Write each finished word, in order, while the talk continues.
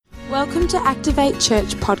Welcome to Activate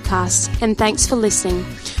Church podcast, and thanks for listening.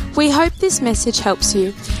 We hope this message helps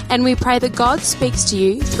you, and we pray that God speaks to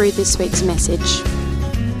you through this week's message.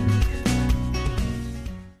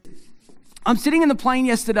 I'm sitting in the plane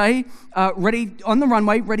yesterday, ready on the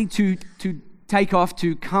runway, ready to take off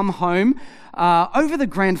to come home. Over the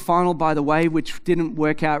grand final, by the way, which didn't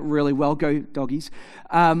work out really well. Go doggies.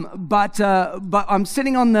 But I'm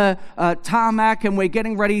sitting on the tarmac and we're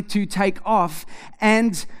getting ready to take off.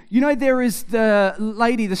 And you know, there is the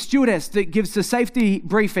lady, the stewardess, that gives the safety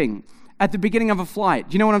briefing at the beginning of a flight.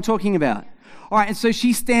 Do you know what I'm talking about? All right, and so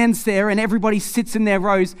she stands there and everybody sits in their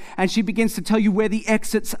rows and she begins to tell you where the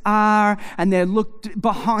exits are and they're looked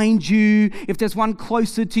behind you, if there's one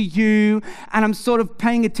closer to you. And I'm sort of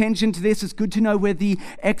paying attention to this. It's good to know where the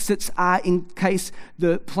exits are in case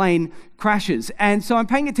the plane crashes. And so I'm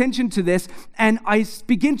paying attention to this and I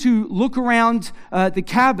begin to look around the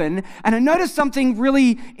cabin and I notice something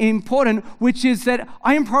really important, which is that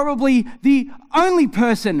I am probably the only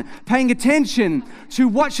person paying attention to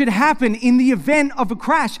what should happen in the event of a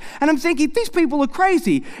crash. And I'm thinking, these people are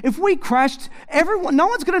crazy. If we crashed, no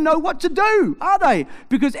one's going to know what to do, are they?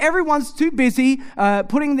 Because everyone's too busy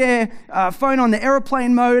putting their phone on the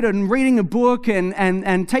airplane mode and reading a book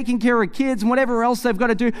and taking care of kids and whatever else they've got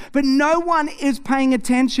to do. But no one is paying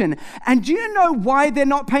attention. And do you know why they're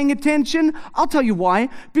not paying attention? I'll tell you why.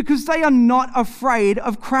 Because they are not afraid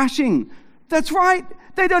of crashing. That's right.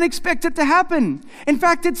 They don't expect it to happen. In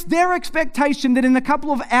fact, it's their expectation that in a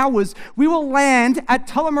couple of hours, we will land at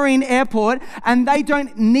Tullamarine Airport and they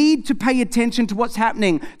don't need to pay attention to what's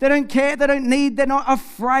happening. They don't care, they're not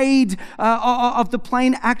afraid of the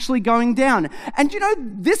plane actually going down. And you know,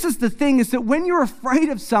 this is the thing, is that when you're afraid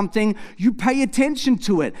of something, you pay attention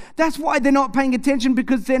to it. That's why they're not paying attention,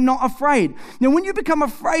 because they're not afraid. Now, when you become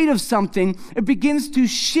afraid of something, it begins to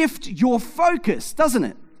shift your focus, doesn't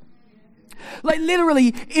it? Like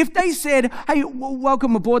literally, if they said, hey,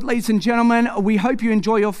 welcome aboard, ladies and gentlemen. We hope you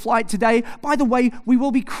enjoy your flight today. By the way, we will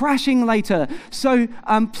be crashing later. So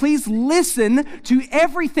please listen to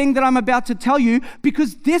everything that I'm about to tell you,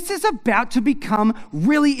 because this is about to become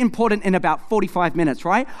really important in about 45 minutes,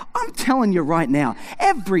 right? I'm telling you right now,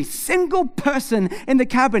 every single person in the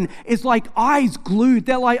cabin is like eyes glued.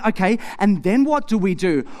 They're like, okay, and then what do we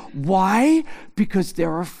do? Why? Because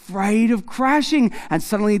they're afraid of crashing, and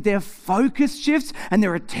suddenly their focus shifts and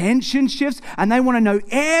their attention shifts and they want to know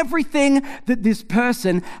everything that this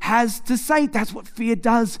person has to say. That's what fear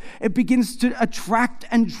does. It begins to attract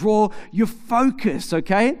and draw your focus,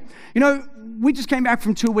 okay? You know, we just came back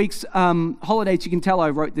from 2 weeks holidays. You can tell I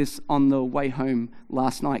wrote this on the way home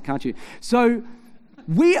last night, can't you? So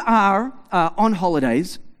we are on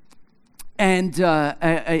holidays and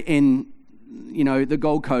in the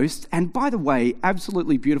Gold Coast. And by the way,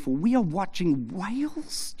 absolutely beautiful. We are watching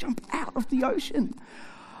whales jump out of the ocean.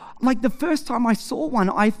 Like the first time I saw one,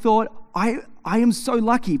 I thought, I am so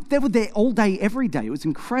lucky. They were there all day, every day. It was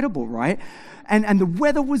incredible, right? And the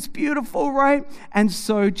weather was beautiful, right? And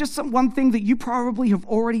so just one thing that you probably have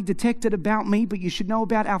already detected about me, but you should know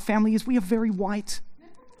about our family, is we are very white.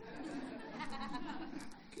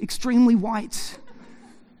 Extremely white.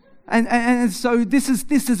 And so this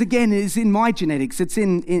is again is in my genetics. It's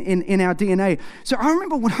in our DNA. So I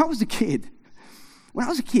remember when I was a kid,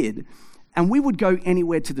 and we would go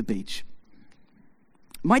anywhere to the beach.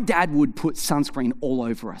 My dad would put sunscreen all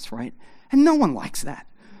over us, right? And no one likes that.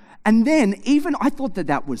 And then even I thought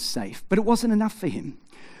that was safe, but it wasn't enough for him.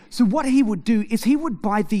 So what he would do is he would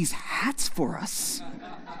buy these hats for us.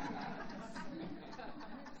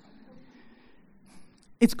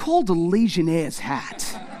 It's called a Legionnaire's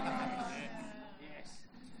hat.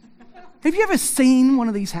 Have you ever seen one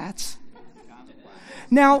of these hats?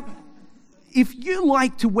 Now, if you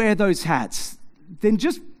like to wear those hats, then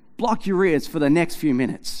just block your ears for the next few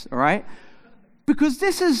minutes, all right? Because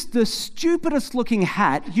this is the stupidest looking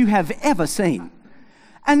hat you have ever seen.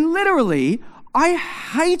 And literally, I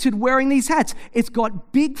hated wearing these hats. It's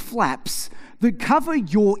got big flaps that cover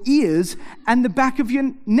your ears and the back of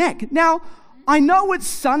your neck. Now, I know it's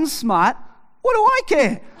sun smart. What do I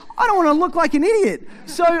care? I don't want to look like an idiot.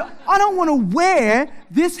 So I don't want to wear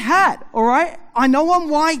this hat, all right? I know I'm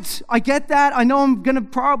white. I get that. I know I'm going to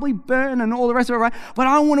probably burn and all the rest of it, right? But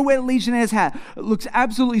I don't want to wear a Legionnaire's hat. It looks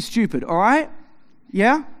absolutely stupid, all right?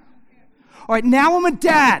 Yeah? All right, now I'm a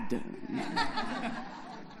dad. Do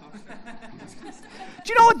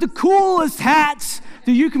you know what the coolest hats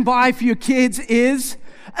that you can buy for your kids is?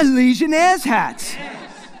 A Legionnaire's hat.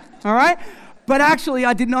 All right? But actually,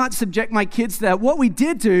 I did not subject my kids to that. What we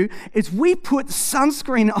did do is we put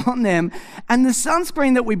sunscreen on them, and the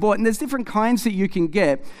sunscreen that we bought, and there's different kinds that you can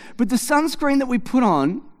get, but the sunscreen that we put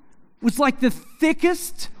on was like the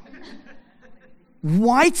thickest,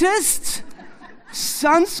 whitest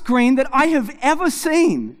sunscreen that I have ever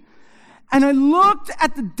seen. And I looked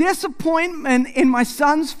at the disappointment in my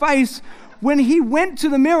son's face when he went to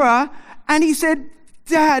the mirror and he said,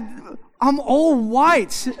 "Dad, I'm all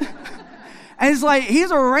white." And it's like,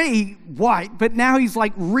 he's already white, but now he's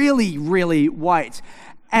like really, really white.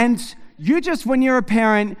 And when you're a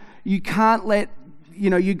parent, you can't let,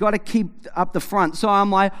 you got to keep up the front. So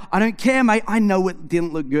I'm like, I don't care, mate. I know it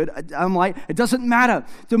didn't look good. I'm like, it doesn't matter.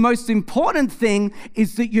 The most important thing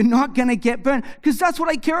is that you're not going to get burned, because that's what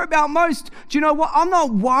I care about most. Do you know what? I'm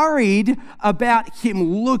not worried about him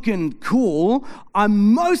looking cool.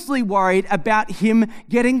 I'm mostly worried about him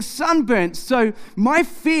getting sunburnt. So my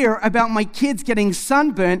fear about my kids getting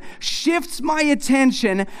sunburnt shifts my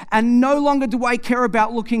attention, and no longer do I care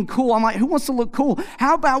about looking cool. I'm like, who wants to look cool?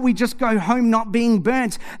 How about we just go home not being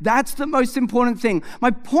burnt? That's the most important thing.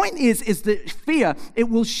 My point is that fear, it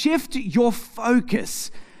will shift your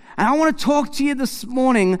focus. And I want to talk to you this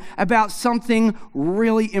morning about something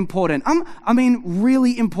really important.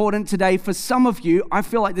 Really important today. For some of you, I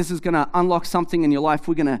feel like this is going to unlock something in your life.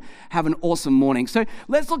 We're going to have an awesome morning. So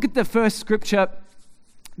let's look at the first scripture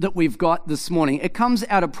that we've got this morning. It comes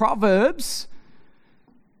out of Proverbs.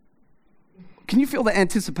 Can you feel the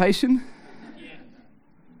anticipation? Yeah.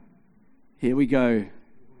 Here we go.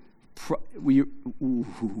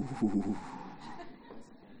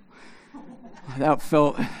 That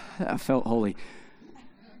felt holy.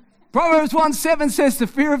 Proverbs 1:7 says, "The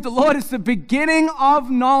fear of the Lord is the beginning of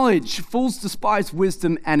knowledge. Fools despise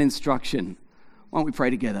wisdom and instruction." Why don't we pray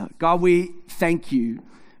together? God, we thank you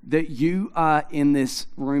that you are in this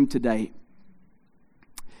room today.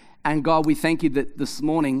 And God, we thank you that this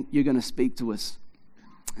morning you're going to speak to us.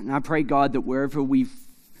 And I pray, God, that wherever we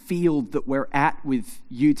feel that we're at with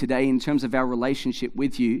you today in terms of our relationship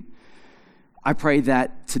with you, I pray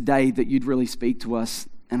that today that you'd really speak to us.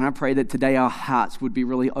 And I pray that today our hearts would be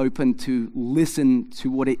really open to listen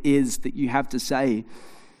to what it is that you have to say.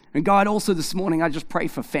 And God, also this morning, I just pray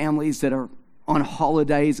for families that are on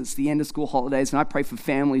holidays. It's the end of school holidays. And I pray for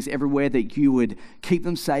families everywhere that you would keep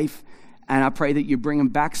them safe. And I pray that you bring them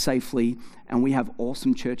back safely. And we have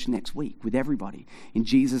awesome church next week with everybody. In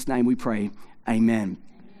Jesus' name we pray. Amen.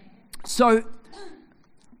 So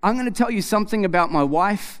I'm going to tell you something about my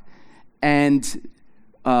wife. And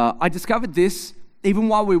I discovered this even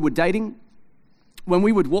while we were dating. When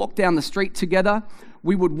we would walk down the street together,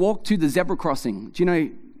 we would walk to the zebra crossing. Do you know,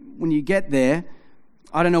 when you get there,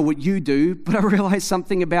 I don't know what you do, but I realized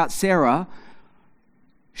something about Sarah.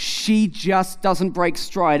 She just doesn't break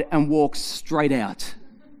stride and walks straight out.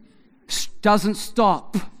 Doesn't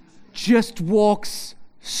stop, just walks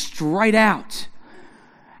straight out.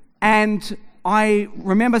 And I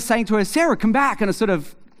remember saying to her, "Sarah, come back," and I sort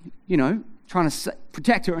of, trying to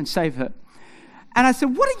protect her and save her. And I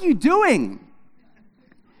said, "What are you doing?"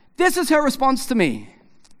 This is her response to me.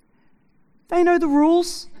 "They know the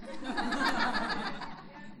rules."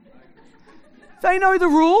 They know the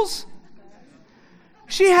rules.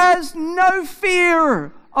 She has no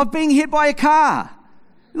fear of being hit by a car.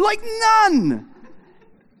 Like none.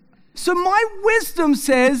 So my wisdom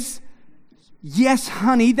says, yes,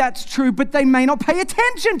 honey, that's true, but they may not pay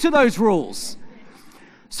attention to those rules.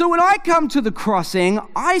 So when I come to the crossing,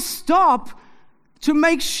 I stop to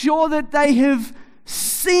make sure that they have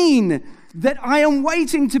seen that I am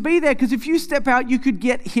waiting to be there, because if you step out, you could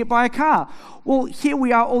get hit by a car. Well, here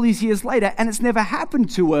we are all these years later, and it's never happened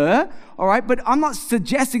to her, all right? But I'm not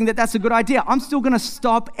suggesting that that's a good idea. I'm still going to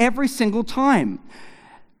stop every single time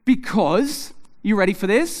because, you ready for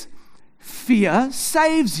this? Fear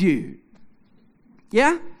saves you.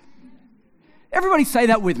 Yeah? Everybody say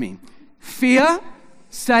that with me. Fear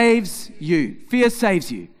saves you. Fear saves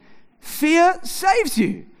you. Fear saves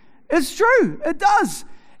you. It's true. It does.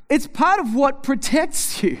 It's part of what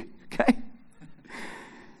protects you, okay?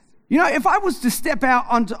 If I was to step out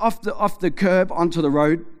off the curb onto the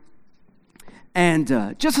road, and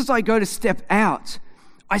just as I go to step out,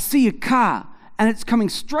 I see a car, and it's coming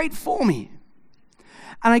straight for me.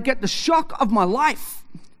 And I get the shock of my life.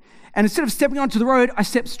 And instead of stepping onto the road, I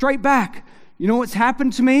step straight back. You know what's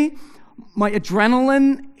happened to me? My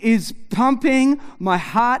adrenaline is pumping. My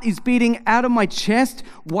heart is beating out of my chest.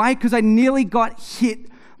 Why? Because I nearly got hit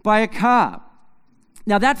by a car.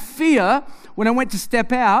 Now that fear, when I went to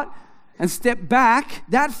step out and step back,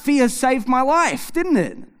 that fear saved my life, didn't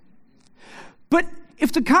it? But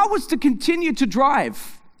if the car was to continue to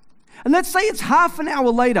drive, and let's say it's half an hour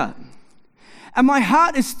later, and my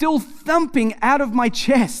heart is still thumping out of my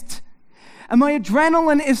chest, and my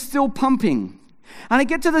adrenaline is still pumping, And I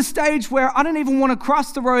get to the stage where I don't even want to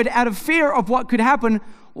cross the road out of fear of what could happen.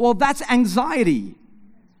 Well, that's anxiety.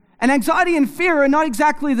 And anxiety and fear are not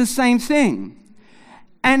exactly the same thing.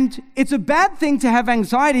 And it's a bad thing to have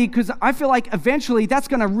anxiety because I feel like eventually that's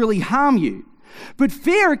going to really harm you. But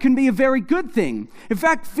fear can be a very good thing. In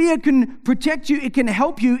fact, fear can protect you, it can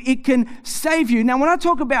help you, it can save you. Now, when I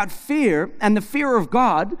talk about fear and the fear of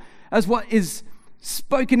God, as what is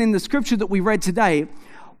spoken in the scripture that we read today,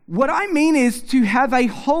 what I mean is to have a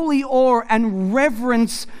holy awe and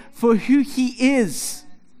reverence for who He is.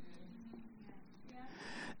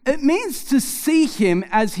 It means to see Him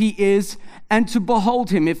as He is and to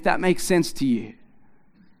behold Him, if that makes sense to you.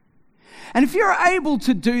 And if you're able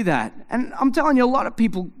to do that, and I'm telling you, a lot of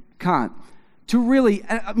people can't, to really,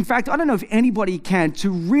 in fact, I don't know if anybody can, to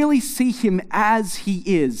really see Him as He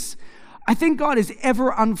is. I think God is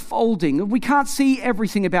ever unfolding. We can't see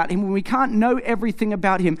everything about Him, and we can't know everything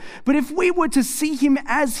about Him. But if we were to see Him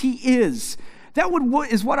as He is, that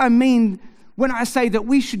is what I mean when I say that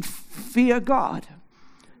we should fear God,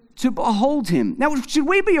 to behold Him. Now, should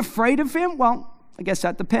we be afraid of Him? Well, I guess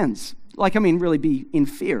that depends. Really be in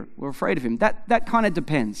fear or afraid of Him. That kind of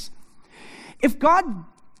depends. If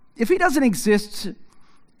He doesn't exist,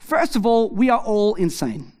 first of all, we are all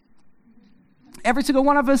insane. Every single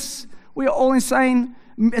one of us, we are all insane,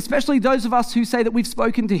 especially those of us who say that we've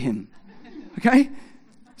spoken to Him. Okay?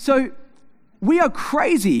 So we are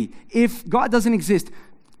crazy if God doesn't exist.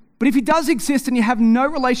 But if He does exist and you have no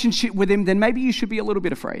relationship with Him, then maybe you should be a little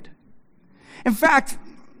bit afraid. In fact,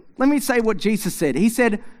 let me say what Jesus said. He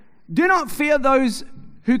said, "Do not fear those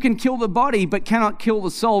who can kill the body but cannot kill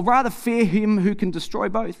the soul. Rather fear Him who can destroy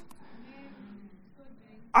both."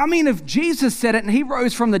 I mean, if Jesus said it and He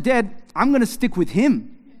rose from the dead, I'm going to stick with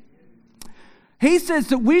Him. He says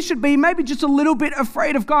that we should be maybe just a little bit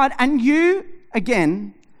afraid of God. And you,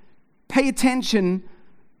 again, pay attention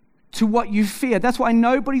to what you fear. That's why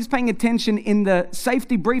nobody's paying attention in the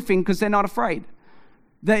safety briefing, because they're not afraid.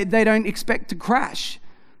 They don't expect to crash.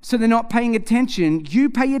 So they're not paying attention. You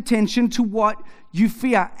pay attention to what you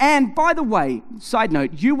fear. And by the way, side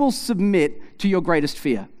note, you will submit to your greatest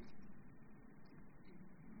fear.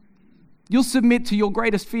 You'll submit to your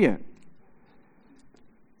greatest fear.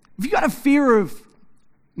 If you've got a fear of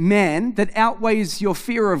man that outweighs your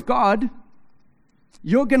fear of God,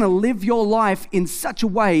 you're going to live your life in such a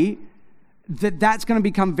way that that's going to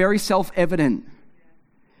become very self-evident.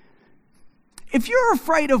 If you're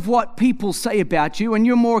afraid of what people say about you and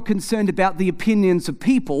you're more concerned about the opinions of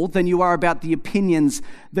people than you are about the opinions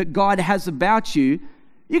that God has about you,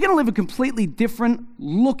 you're going to live a completely different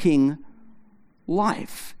looking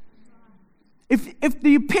life. If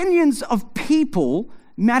the opinions of people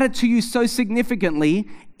matter to you so significantly,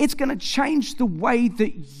 it's going to change the way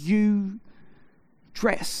that you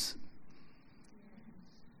dress.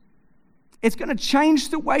 It's going to change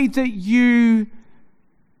the way that you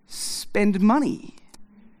spend money.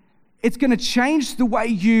 It's going to change the way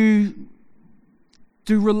you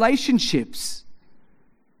do relationships,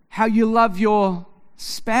 how you love your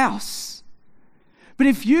spouse. But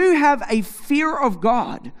if you have a fear of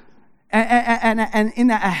God, and in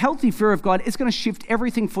that, a healthy fear of God, it's going to shift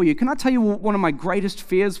everything for you. Can I tell you what one of my greatest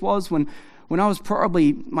fears was when I was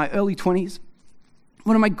probably my early 20s?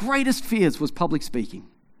 One of my greatest fears was public speaking.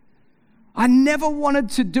 I never wanted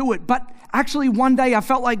to do it, but actually one day I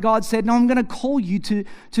felt like God said, "No, I'm going to call you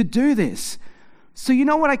to do this." So you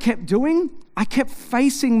know what I kept doing? I kept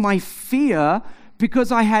facing my fear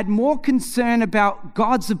because I had more concern about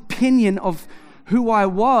God's opinion of who I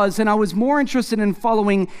was, and I was more interested in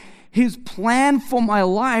following His plan for my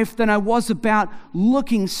life than I was about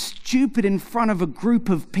looking stupid in front of a group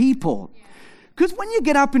of people. Because when you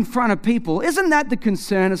get up in front of people, isn't that the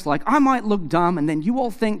concern? It's like, I might look dumb and then you all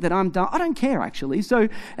think that I'm dumb. I don't care, actually. So,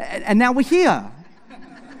 and now we're here.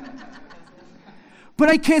 But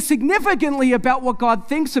I care significantly about what God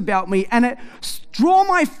thinks about me, and it drew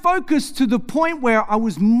my focus to the point where I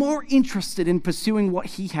was more interested in pursuing what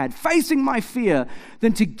He had, facing my fear,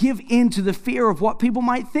 than to give in to the fear of what people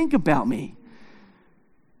might think about me.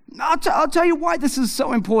 I'll tell you why this is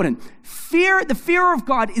so important. The fear of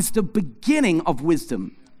God is the beginning of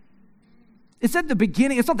wisdom. It's at the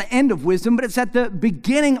beginning. It's not the end of wisdom, but it's at the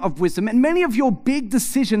beginning of wisdom. And many of your big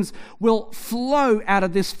decisions will flow out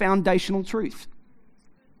of this foundational truth.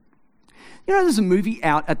 You know, there's a movie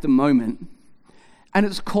out at the moment, and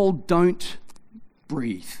it's called Don't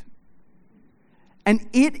Breathe. And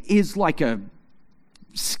it is like a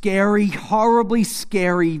scary, horribly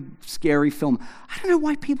scary film. I don't know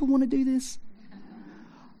why people want to do this.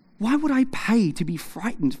 Why would I pay to be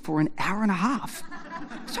frightened for an hour and a half?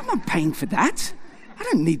 So I'm not paying for that. I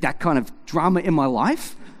don't need that kind of drama in my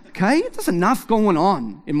life, okay? There's enough going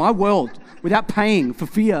on in my world without paying for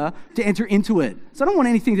fear to enter into it. So I don't want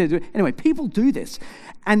anything to do. Anyway, people do this.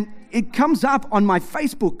 And it comes up on my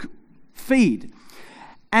Facebook feed.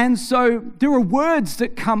 And so there are words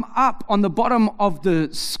that come up on the bottom of the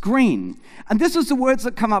screen. And this is the words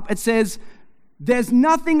that come up. It says, there's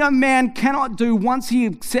nothing a man cannot do once he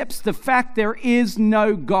accepts the fact there is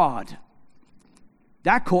no God.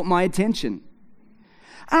 That caught my attention.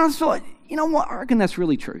 And I thought, you know what? I reckon that's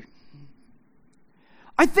really true.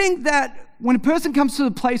 I think that when a person comes to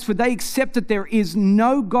the place where they accept that there is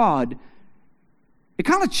no God, it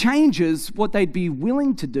kind of changes what they'd be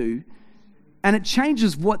willing to do, and it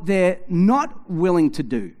changes what they're not willing to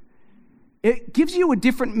do. It gives you a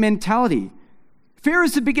different mentality. Fear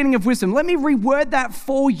is the beginning of wisdom. Let me reword that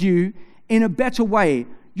for you in a better way.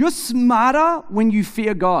 You're smarter when you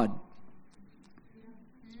fear God.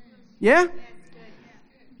 Yeah?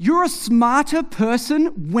 You're a smarter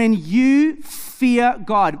person when you fear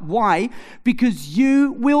God. Why? Because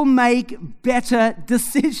you will make better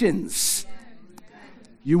decisions.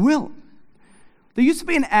 You will. There used to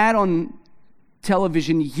be an ad on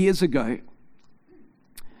television years ago,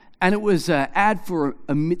 and it was an ad for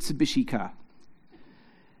a Mitsubishi car.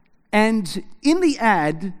 And in the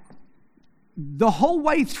ad, the whole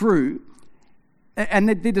way through, and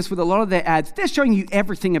they did this with a lot of their ads, they're showing you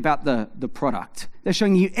everything about the product. They're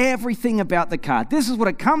showing you everything about the car. This is what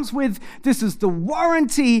it comes with. This is the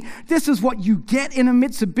warranty. This is what you get in a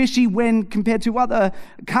Mitsubishi when compared to other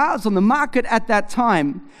cars on the market at that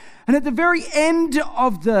time. And at the very end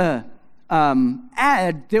of the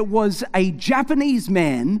ad, there was a Japanese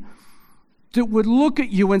man that would look at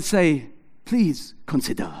you and say, please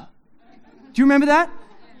consider. Do you remember that?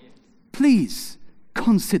 Please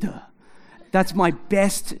consider. That's my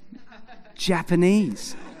best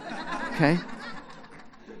Japanese. Okay?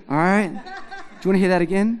 All right? Do you want to hear that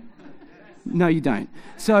again? No, you don't.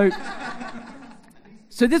 So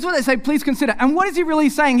this is what they say, please consider. And what is he really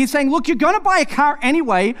saying? He's saying, look, you're going to buy a car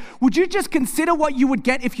anyway. Would you just consider what you would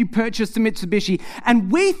get if you purchased a Mitsubishi?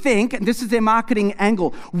 And we think, and this is their marketing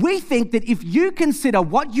angle, we think that if you consider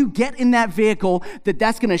what you get in that vehicle,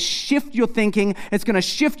 that's going to shift your thinking, it's going to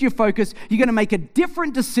shift your focus, you're going to make a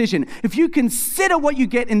different decision. If you consider what you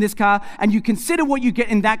get in this car and you consider what you get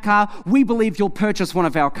in that car, we believe you'll purchase one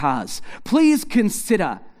of our cars. Please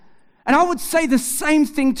consider. And I would say the same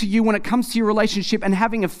thing to you when it comes to your relationship and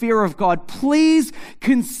having a fear of God. Please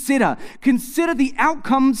consider. Consider the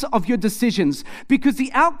outcomes of your decisions, because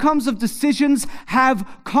the outcomes of decisions have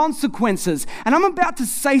consequences. And I'm about to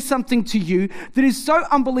say something to you that is so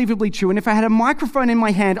unbelievably true. And if I had a microphone in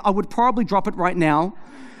my hand, I would probably drop it right now,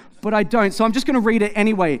 but I don't. So I'm just going to read it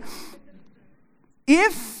anyway.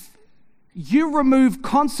 If you remove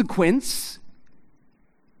consequence,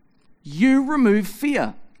 you remove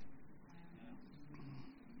fear.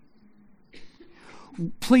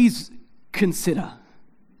 Please consider.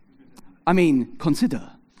 Consider.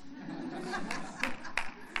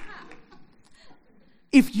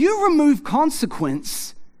 If you remove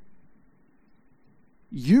consequence,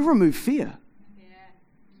 you remove fear.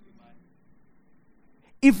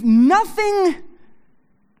 If nothing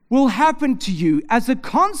will happen to you as a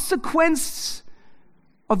consequence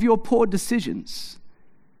of your poor decisions,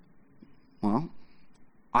 well,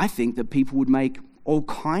 I think that people would make all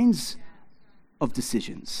kinds of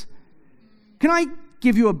decisions. Can I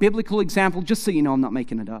give you a biblical example, just so you know I'm not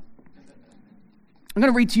making it up? I'm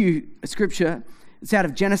going to read to you a scripture. It's out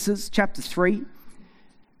of Genesis chapter 3.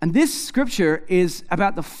 And this scripture is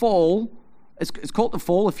about the fall. It's called the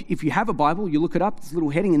fall. If you have a Bible, you look it up. There's a little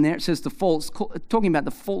heading in there. It says the fall. It's talking about the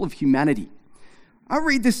fall of humanity. I'll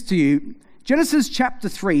read this to you. Genesis chapter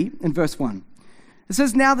 3 and verse 1. It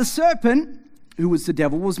says, now the serpent, who was the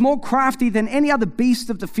devil, was more crafty than any other beast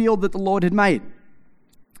of the field that the Lord had made.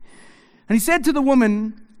 And he said to the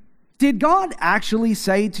woman, did God actually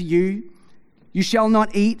say to you, you shall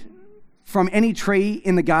not eat from any tree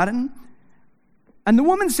in the garden? And the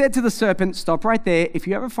woman said to the serpent, stop right there. If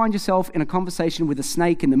you ever find yourself in a conversation with a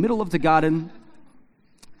snake in the middle of the garden,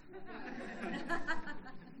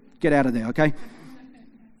 get out of there, okay?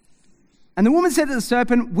 And the woman said to the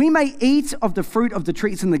serpent, we may eat of the fruit of the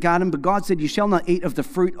trees in the garden, but God said, you shall not eat of the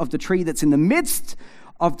fruit of the tree that's in the midst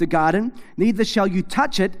of the garden, neither shall you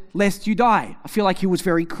touch it, lest you die. I feel like he was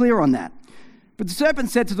very clear on that. But the serpent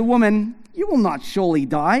said to the woman, you will not surely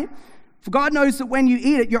die, for God knows that when you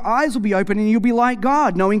eat it, your eyes will be open and you'll be like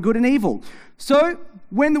God, knowing good and evil. So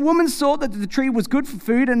when the woman saw that the tree was good for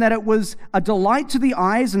food and that it was a delight to the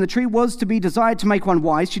eyes and the tree was to be desired to make one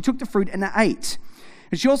wise, she took the fruit and ate.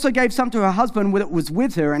 And she also gave some to her husband that was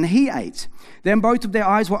with her, and he ate. Then both of their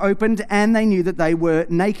eyes were opened, and they knew that they were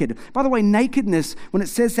naked. By the way, nakedness, when it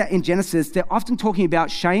says that in Genesis, they're often talking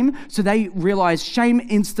about shame. So they realized shame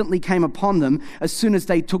instantly came upon them as soon as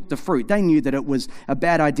they took the fruit. They knew that it was a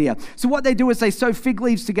bad idea. So what they do is they sew fig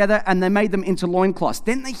leaves together, and they made them into loincloths.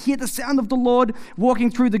 Then they hear the sound of the Lord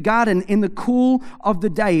walking through the garden in the cool of the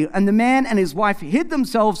day. And the man and his wife hid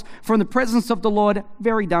themselves from the presence of the Lord.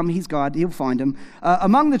 Very dumb. He's God. He'll find them.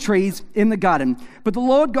 Among the trees in the garden. But the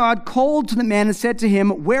Lord God called to the man and said to him,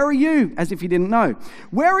 "Where are you?" As if he didn't know.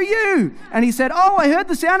 "Where are you?" And he said, "Oh, I heard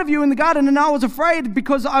the sound of you in the garden, and I was afraid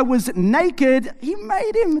because I was naked." He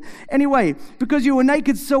made him anyway, "because you were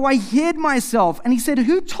naked, so I hid myself." And he said,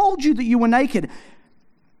 "Who told you that you were naked?"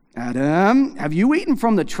 "Adam, have you eaten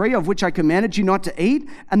from the tree of which I commanded you not to eat?"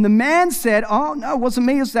 And the man said, "Oh, no, it wasn't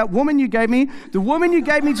me. It's that woman you gave me. The woman you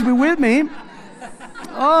gave me to be with me."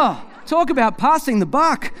 Oh, talk about passing the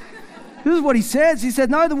buck. This is what he says. He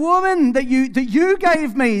said, "No, the woman that you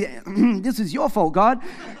gave me," this is your fault, God.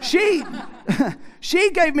 She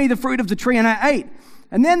gave me the fruit of the tree and I ate.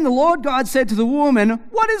 And then the Lord God said to the woman,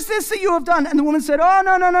 "What is this that you have done?" And the woman said, "Oh,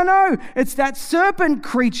 no. It's that serpent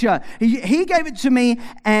creature. He gave it to me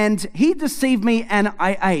and he deceived me and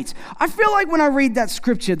I ate." I feel like when I read that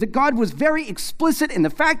scripture that God was very explicit in the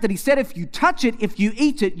fact that he said, if you touch it, if you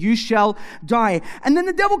eat it, you shall die. And then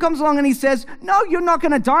the devil comes along and he says, "No, you're not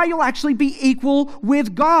going to die. You'll actually be equal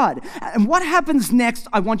with God." And what happens next,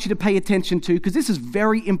 I want you to pay attention to, because this is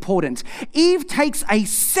very important. Eve takes a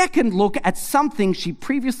second look at something she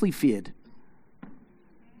previously feared.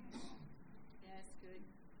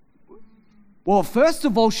 Well, first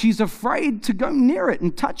of all, she's afraid to go near it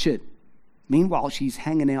and touch it. Meanwhile, she's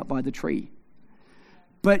hanging out by the tree.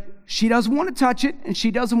 But she doesn't want to touch it and she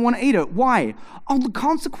doesn't want to eat it. Why? Oh, the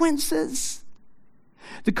consequences.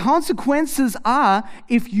 The consequences are,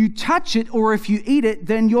 if you touch it or if you eat it,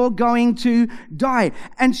 then you're going to die.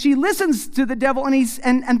 And she listens to the devil,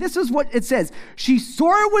 and this is what it says. She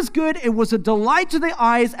saw it was good, it was a delight to the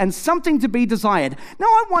eyes, and something to be desired. Now,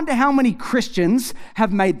 I wonder how many Christians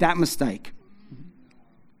have made that mistake.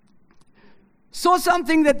 Saw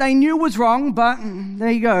something that they knew was wrong, but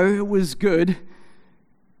there you go, it was good.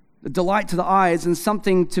 A delight to the eyes and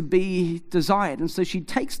something to be desired. And so she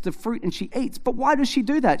takes the fruit and she eats. But why does she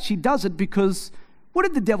do that? She does it because, what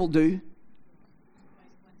did the devil do?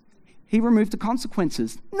 He removed the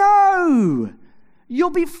consequences. No!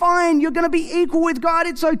 You'll be fine. You're going to be equal with God.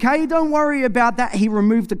 It's okay. Don't worry about that. He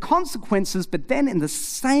removed the consequences, but then in the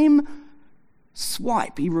same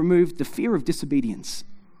swipe, he removed the fear of disobedience.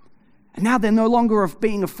 And now they're no longer of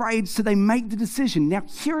being afraid, so they make the decision. Now,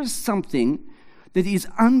 here is something that is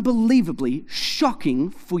unbelievably shocking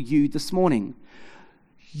for you this morning.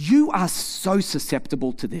 You are so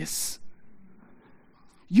susceptible to this.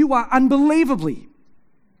 You are unbelievably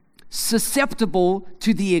susceptible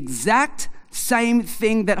to the exact same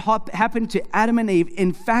thing that happened to Adam and Eve.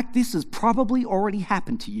 In fact, this has probably already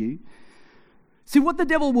happened to you. See, what the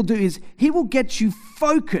devil will do is he will get you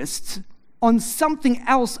focused on something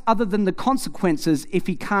else other than the consequences if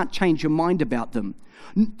he can't change your mind about them.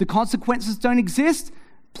 The consequences don't exist.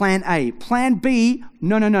 Plan A. Plan B,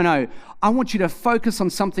 no. I want you to focus on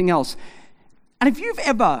something else. And if you've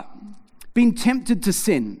ever been tempted to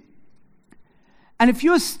sin, and if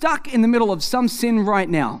you're stuck in the middle of some sin right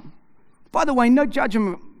now, by the way, no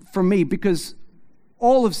judgment from me, because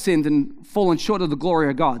all have sinned and fallen short of the glory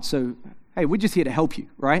of God. So, hey, we're just here to help you,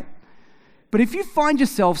 right? But if you find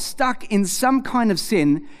yourself stuck in some kind of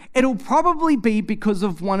sin, it'll probably be because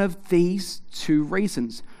of one of these two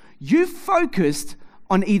reasons. You focused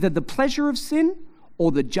on either the pleasure of sin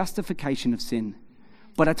or the justification of sin.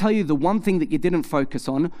 But I tell you, the one thing that you didn't focus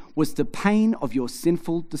on was the pain of your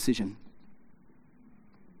sinful decision.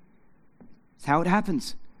 That's how it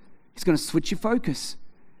happens. He's going to switch your focus.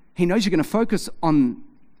 He knows you're going to focus on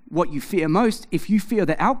what you fear most. If you fear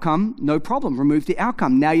the outcome, no problem. Remove the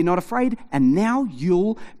outcome. Now you're not afraid, and now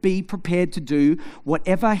you'll be prepared to do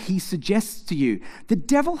whatever he suggests to you. The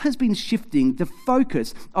devil has been shifting the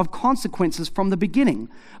focus of consequences from the beginning.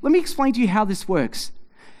 Let me explain to you how this works.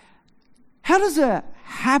 How does a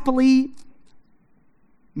happily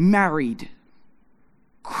married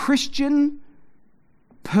Christian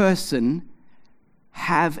person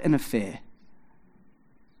have an affair?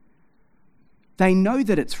 They know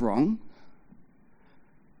that it's wrong.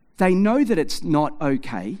 They know that it's not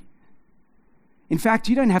okay. In fact,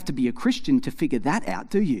 you don't have to be a Christian to figure that out,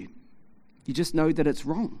 do you? You just know that it's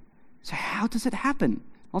wrong. So how does it happen?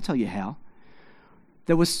 I'll tell you how.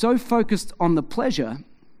 They were so focused on the pleasure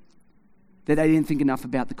that they didn't think enough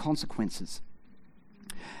about the consequences.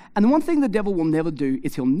 And the one thing the devil will never do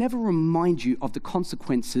is he'll never remind you of the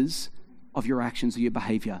consequences of your actions or your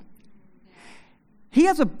behavior.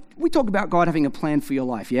 We talk about God having a plan for your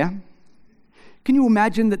life, yeah? Can you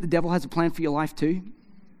imagine that the devil has a plan for your life too?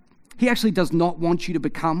 He actually does not want you to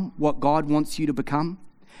become what God wants you to become.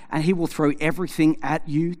 And he will throw everything at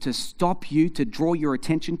you to stop you, to draw your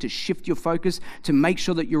attention, to shift your focus, to make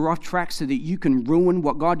sure that you're off track so that you can ruin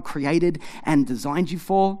what God created and designed you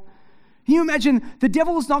for. Can you imagine the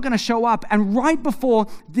devil is not going to show up, and right before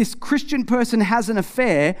this Christian person has an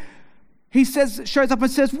affair, he shows up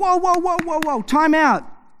and says, whoa, time out.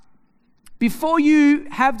 Before you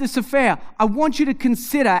have this affair, I want you to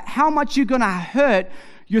consider how much you're going to hurt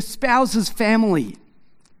your spouse's family.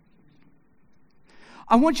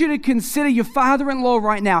 I want you to consider your father-in-law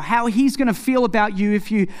right now, how he's going to feel about you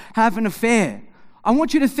if you have an affair. I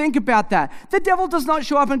want you to think about that. The devil does not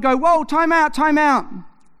show up and go, whoa, time out.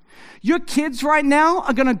 Your kids right now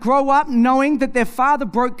are going to grow up knowing that their father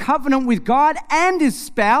broke covenant with God and his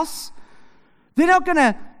spouse. They're going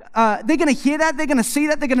to hear that. They're going to see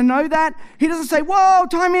that. They're going to know that. He doesn't say, whoa,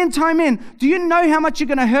 time in. Do you know how much you're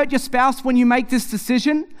going to hurt your spouse when you make this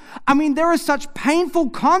decision? I mean, there are such painful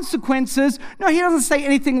consequences. No, he doesn't say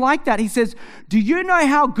anything like that. He says, do you know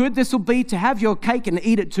how good this will be to have your cake and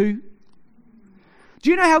eat it too? Do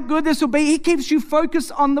you know how good this will be? He keeps you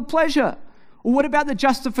focused on the pleasure. Or what about the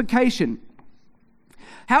justification?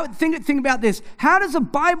 Think about this. How does a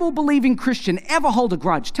Bible-believing Christian ever hold a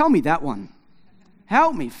grudge? Tell me that one.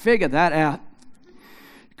 Help me figure that out.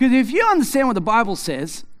 Because if you understand what the Bible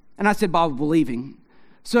says, and I said Bible-believing,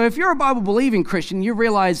 so if you're a Bible-believing Christian, you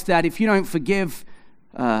realize that if you don't forgive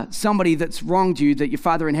somebody that's wronged you, that your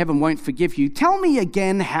Father in heaven won't forgive you. Tell me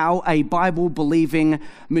again how a Bible-believing,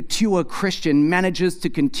 mature Christian manages to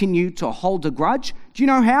continue to hold a grudge. Do you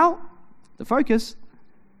know how? The focus.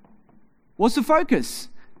 What's the focus?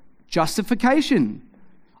 Justification.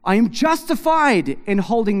 I am justified in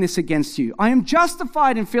holding this against you. I am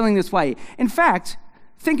justified in feeling this way. In fact,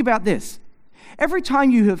 think about this. Every time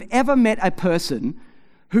you have ever met a person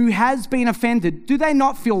who has been offended, do they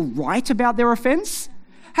not feel right about their offense?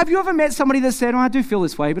 Have you ever met somebody that said, I do feel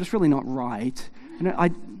this way, but it's really not right. I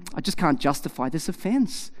just can't justify this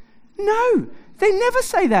offense. No, they never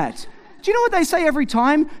say that. Do you know what they say every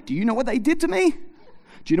time? Do you know what they did to me?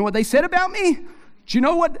 Do you know what they said about me? Do you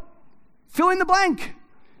know what? Fill in the blank.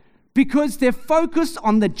 Because they're focused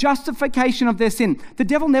on the justification of their sin. The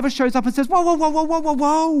devil never shows up and says,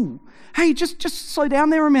 whoa. Hey, just slow down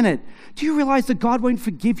there a minute. Do you realize that God won't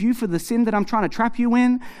forgive you for the sin that I'm trying to trap you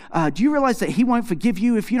in? Do you realize that he won't forgive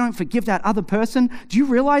you if you don't forgive that other person? Do you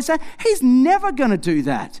realize that? He's never going to do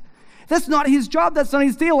that. That's not his job. That's not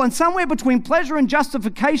his deal. And somewhere between pleasure and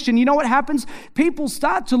justification, you know what happens? People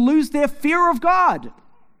start to lose their fear of God.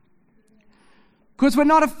 Because we're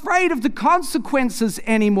not afraid of the consequences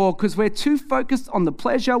anymore, because we're too focused on the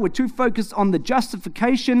pleasure, we're too focused on the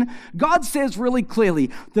justification. God says really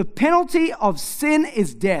clearly, the penalty of sin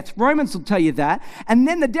is death. Romans will tell you that. And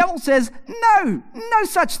then the devil says, no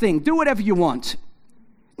such thing. Do whatever you want.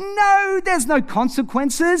 No, there's no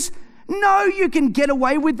consequences. No, you can get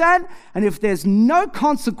away with that. And if there's no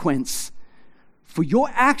consequence for your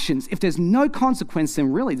actions, if there's no consequence,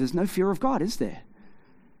 then really there's no fear of God, is there?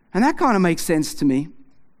 And that kind of makes sense to me.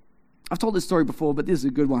 I've told this story before, but this is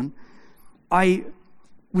a good one. I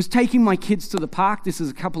was taking my kids to the park. This is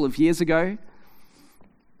a couple of years ago.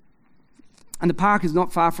 And the park is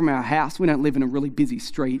not far from our house. We don't live in a really busy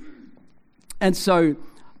street. And so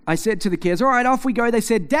I said to the kids, all right, off we go. They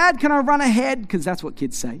said, Dad, can I run ahead? Because that's what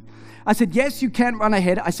kids say. I said, yes, you can run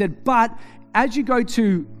ahead. I said, but as you go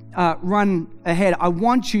to run ahead, I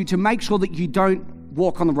want you to make sure that you don't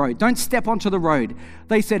walk on the road. Don't step onto the road.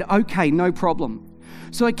 They said, okay, no problem.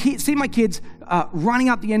 So I see my kids running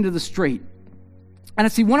up the end of the street. And I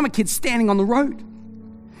see one of my kids standing on the road.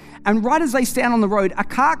 And right as they stand on the road, a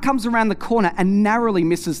car comes around the corner and narrowly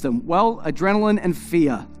misses them. Well, adrenaline and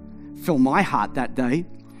fear fill my heart that day.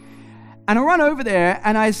 And I run over there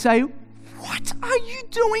and I say, what are you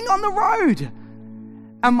doing on the road?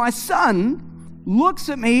 And my son looks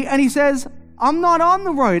at me and he says, I'm not on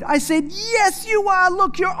the road. I said, yes, you are.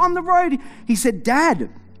 Look, you're on the road. He said,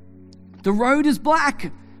 Dad, the road is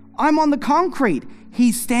black. I'm on the concrete.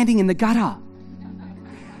 He's standing in the gutter.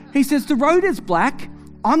 He says, the road is black.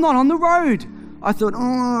 I'm not on the road. I thought,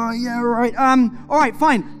 oh, yeah, right. All right,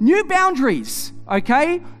 fine. New boundaries,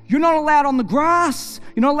 okay? You're not allowed on the grass.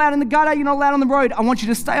 You're not allowed in the gutter. You're not allowed on the road. I want you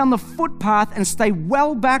to stay on the footpath and stay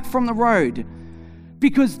well back from the road,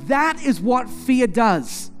 because that is what fear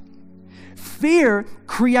does. Fear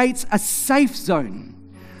creates a safe zone.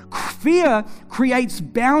 Fear creates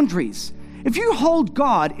boundaries. If you hold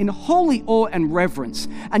God in holy awe and reverence,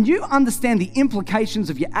 and you understand the implications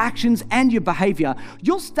of your actions and your behavior,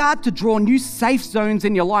 you'll start to draw new safe zones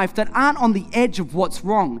in your life that aren't on the edge of what's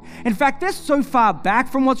wrong. In fact, they're so far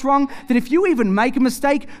back from what's wrong that if you even make a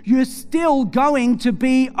mistake, you're still going to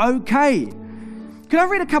be okay. Can I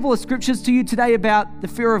read a couple of scriptures to you today about the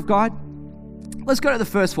fear of God? Let's go to the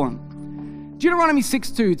first one. Deuteronomy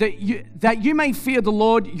 6:2, that you may fear the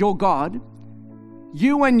Lord your God,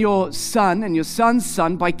 you and your son and your son's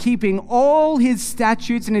son, by keeping all his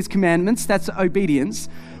statutes and his commandments, that's obedience,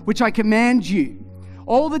 which I command you,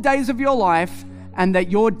 all the days of your life, and that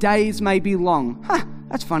your days may be long.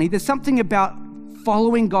 That's funny. There's something about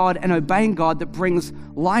following God and obeying God that brings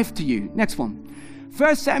life to you. Next one.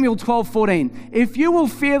 1 Samuel 12:14. If you will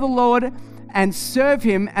fear the Lord and serve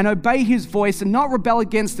him and obey his voice and not rebel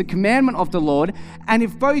against the commandment of the Lord, and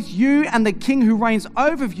if both you and the king who reigns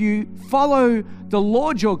over you follow the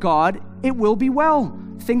Lord your God, it will be well.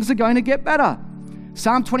 Things are going to get better.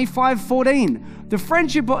 Psalm 25:14. The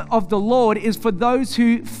friendship of the Lord is for those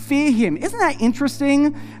who fear him. Isn't that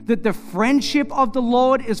interesting that the friendship of the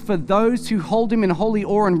Lord is for those who hold him in holy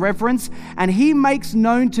awe and reverence, and he makes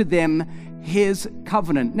known to them his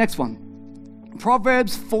covenant. Next one.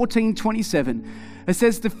 Proverbs 14:27. It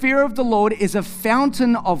says, the fear of the Lord is a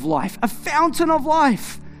fountain of life,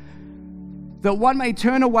 that one may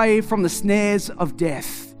turn away from the snares of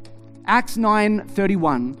death. Acts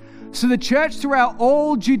 9:31. So the church throughout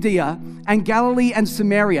all Judea and Galilee and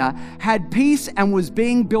Samaria had peace and was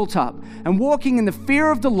being built up and walking in the fear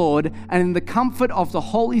of the Lord and in the comfort of the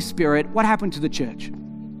Holy Spirit. What happened to the church?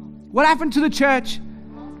 What happened to the church?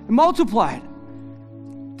 It multiplied.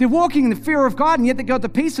 They're walking in the fear of God, and yet they got the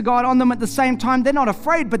peace of God on them at the same time. They're not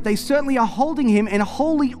afraid, but they certainly are holding him in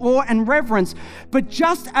holy awe and reverence. But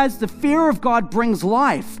just as the fear of God brings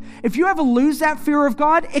life, if you ever lose that fear of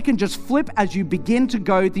God, it can just flip as you begin to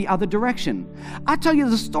go the other direction. I'll tell you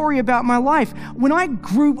the story about my life. When I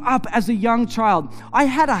grew up as a young child, I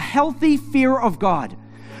had a healthy fear of God.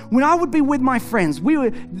 When I would be with my friends,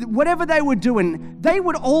 whatever they were doing, they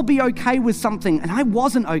would all be okay with something, and I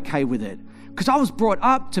wasn't okay with it. Because I was brought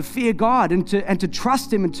up to fear God and to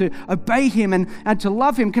trust him and to obey him and to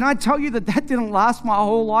love him. Can I tell you that didn't last my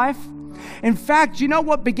whole life? In fact, you know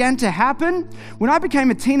what began to happen? When I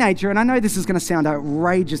became a teenager, and I know this is going to sound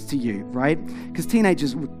outrageous to you, right? Because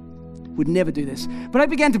teenagers would never do this. But I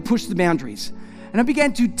began to push the boundaries. And I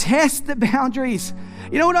began to test the boundaries.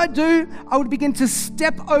 You know what I'd do? I would begin to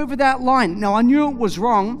step over that line. Now, I knew it was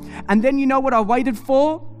wrong. And then you know what I waited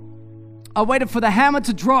for? I waited for the hammer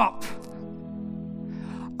to drop.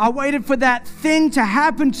 I waited for that thing to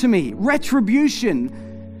happen to me, retribution.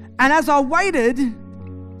 And as I waited,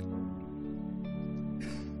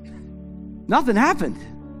 nothing happened.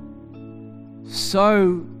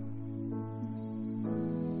 So,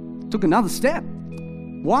 took another step.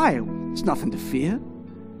 Why? There's nothing to fear.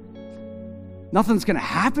 Nothing's going to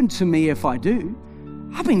happen to me if I do.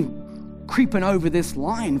 I've been creeping over this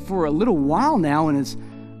line for a little while now, and as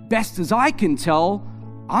best as I can tell,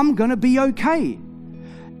 I'm going to be okay.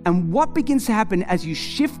 And what begins to happen as you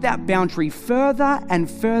shift that boundary further and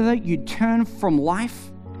further, you turn from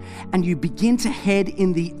life and you begin to head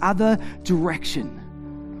in the other direction.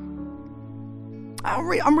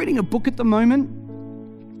 I'm reading a book at the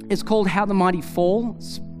moment. It's called How the Mighty Fall.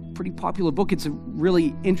 It's a pretty popular book. It's a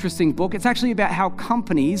really interesting book. It's actually about how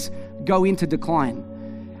companies go into decline.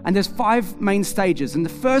 And there's 5 main stages. And the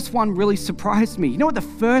first one really surprised me. You know what the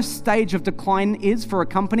first stage of decline is for a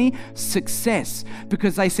company? Success.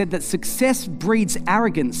 Because they said that success breeds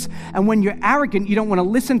arrogance. And when you're arrogant, you don't want to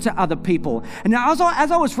listen to other people. And now, as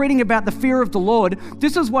I was reading about the fear of the Lord,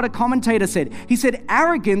 this is what a commentator said. He said,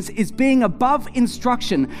 arrogance is being above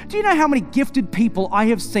instruction. Do you know how many gifted people I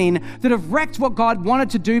have seen that have wrecked what God wanted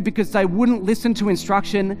to do because they wouldn't listen to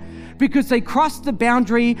instruction? Because they crossed the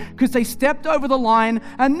boundary, because they stepped over the line,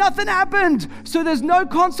 and nothing happened. So there's no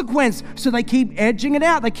consequence. So they keep edging it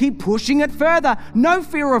out. They keep pushing it further. No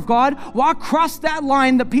fear of God. Well, I crossed that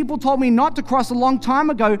line that people told me not to cross a long time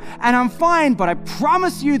ago, and I'm fine. But I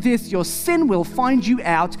promise you this, your sin will find you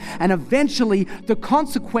out, and eventually the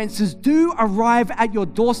consequences do arrive at your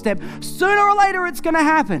doorstep. Sooner or later, it's going to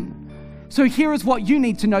happen. So here is what you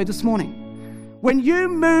need to know this morning. When you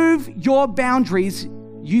move your boundaries,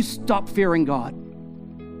 you stop fearing God.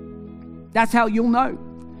 That's how you'll know.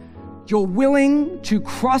 You're willing to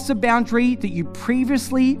cross a boundary that you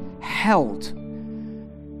previously held.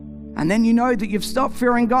 And then you know that you've stopped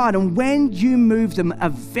fearing God. And when you move them,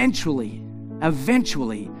 eventually,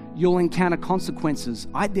 you'll encounter consequences.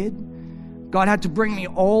 I did. God had to bring me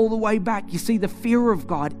all the way back. You see, the fear of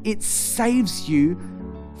God, it saves you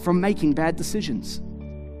from making bad decisions.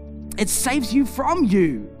 It saves you from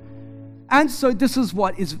you. And so this is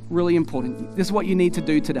what is really important. This is what you need to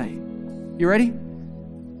do today. You ready?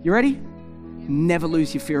 You ready? Never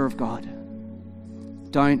lose your fear of God.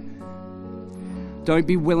 Don't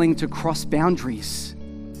be willing to cross boundaries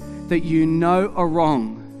that you know are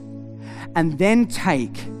wrong and then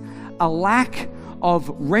take a lack of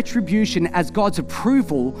retribution as God's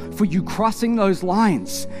approval for you crossing those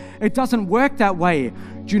lines. It doesn't work that way.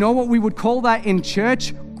 Do you know what we would call that in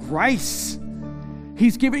church? Grace.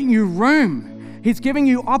 He's giving you room. He's giving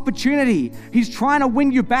you opportunity. He's trying to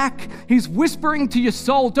win you back. He's whispering to your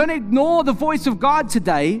soul. Don't ignore the voice of God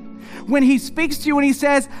today when He speaks to you and He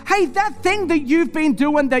says, hey, that thing that you've been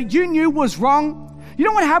doing that you knew was wrong, you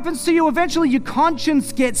know what happens to you? Eventually your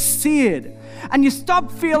conscience gets seared and you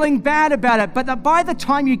stop feeling bad about it. But by the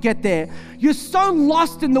time you get there, you're so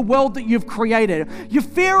lost in the world that you've created. Your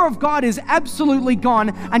fear of God is absolutely gone,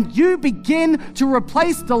 and you begin to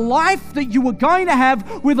replace the life that you were going to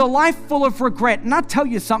have with a life full of regret. And I'll tell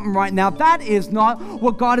you something right now, that is not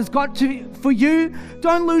what God has got for you.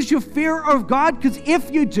 Don't lose your fear of God, because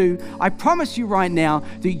if you do, I promise you right now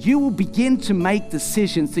that you will begin to make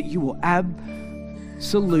decisions that you will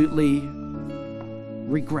absolutely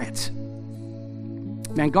regret.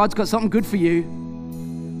 Man, God's got something good for you.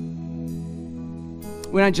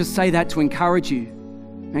 We don't just say that to encourage you.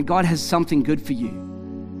 Man, God has something good for you.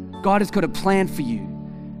 God has got a plan for you.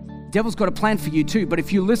 Devil's got a plan for you too, but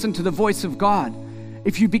if you listen to the voice of God,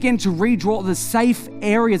 if you begin to redraw the safe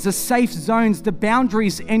areas, the safe zones, the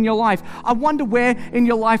boundaries in your life, I wonder where in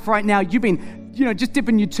your life right now you've been, just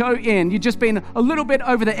dipping your toe in. You've just been a little bit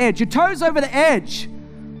over the edge. Your toe's over the edge.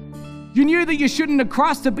 You knew that you shouldn't have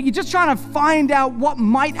crossed it, but you're just trying to find out what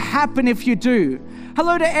might happen if you do.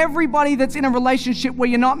 Hello to everybody that's in a relationship where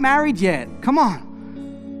you're not married yet. Come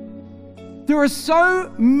on. There are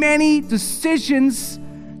so many decisions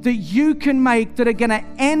that you can make that are going to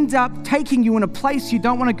end up taking you in a place you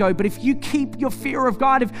don't want to go. But if you keep your fear of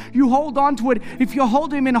God, if you hold on to it, if you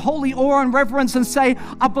hold Him in holy awe and reverence and say,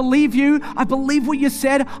 I believe you, I believe what you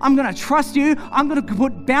said, I'm going to trust you, I'm going to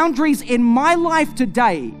put boundaries in my life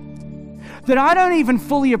today that I don't even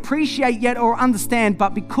fully appreciate yet or understand,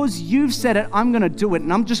 but because you've said it, I'm going to do it,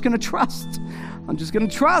 and I'm just going to trust. I'm just going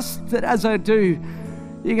to trust that as I do,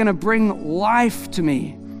 you're going to bring life to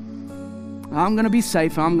me. I'm going to be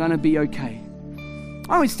safe. I'm going to be okay. Why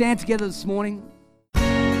don't we stand together this morning?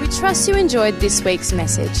 We trust you enjoyed this week's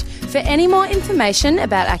message. For any more information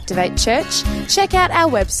about Activate Church, check out our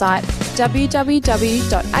website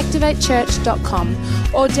www.activatechurch.com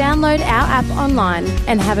or download our app online,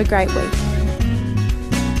 and have a great week.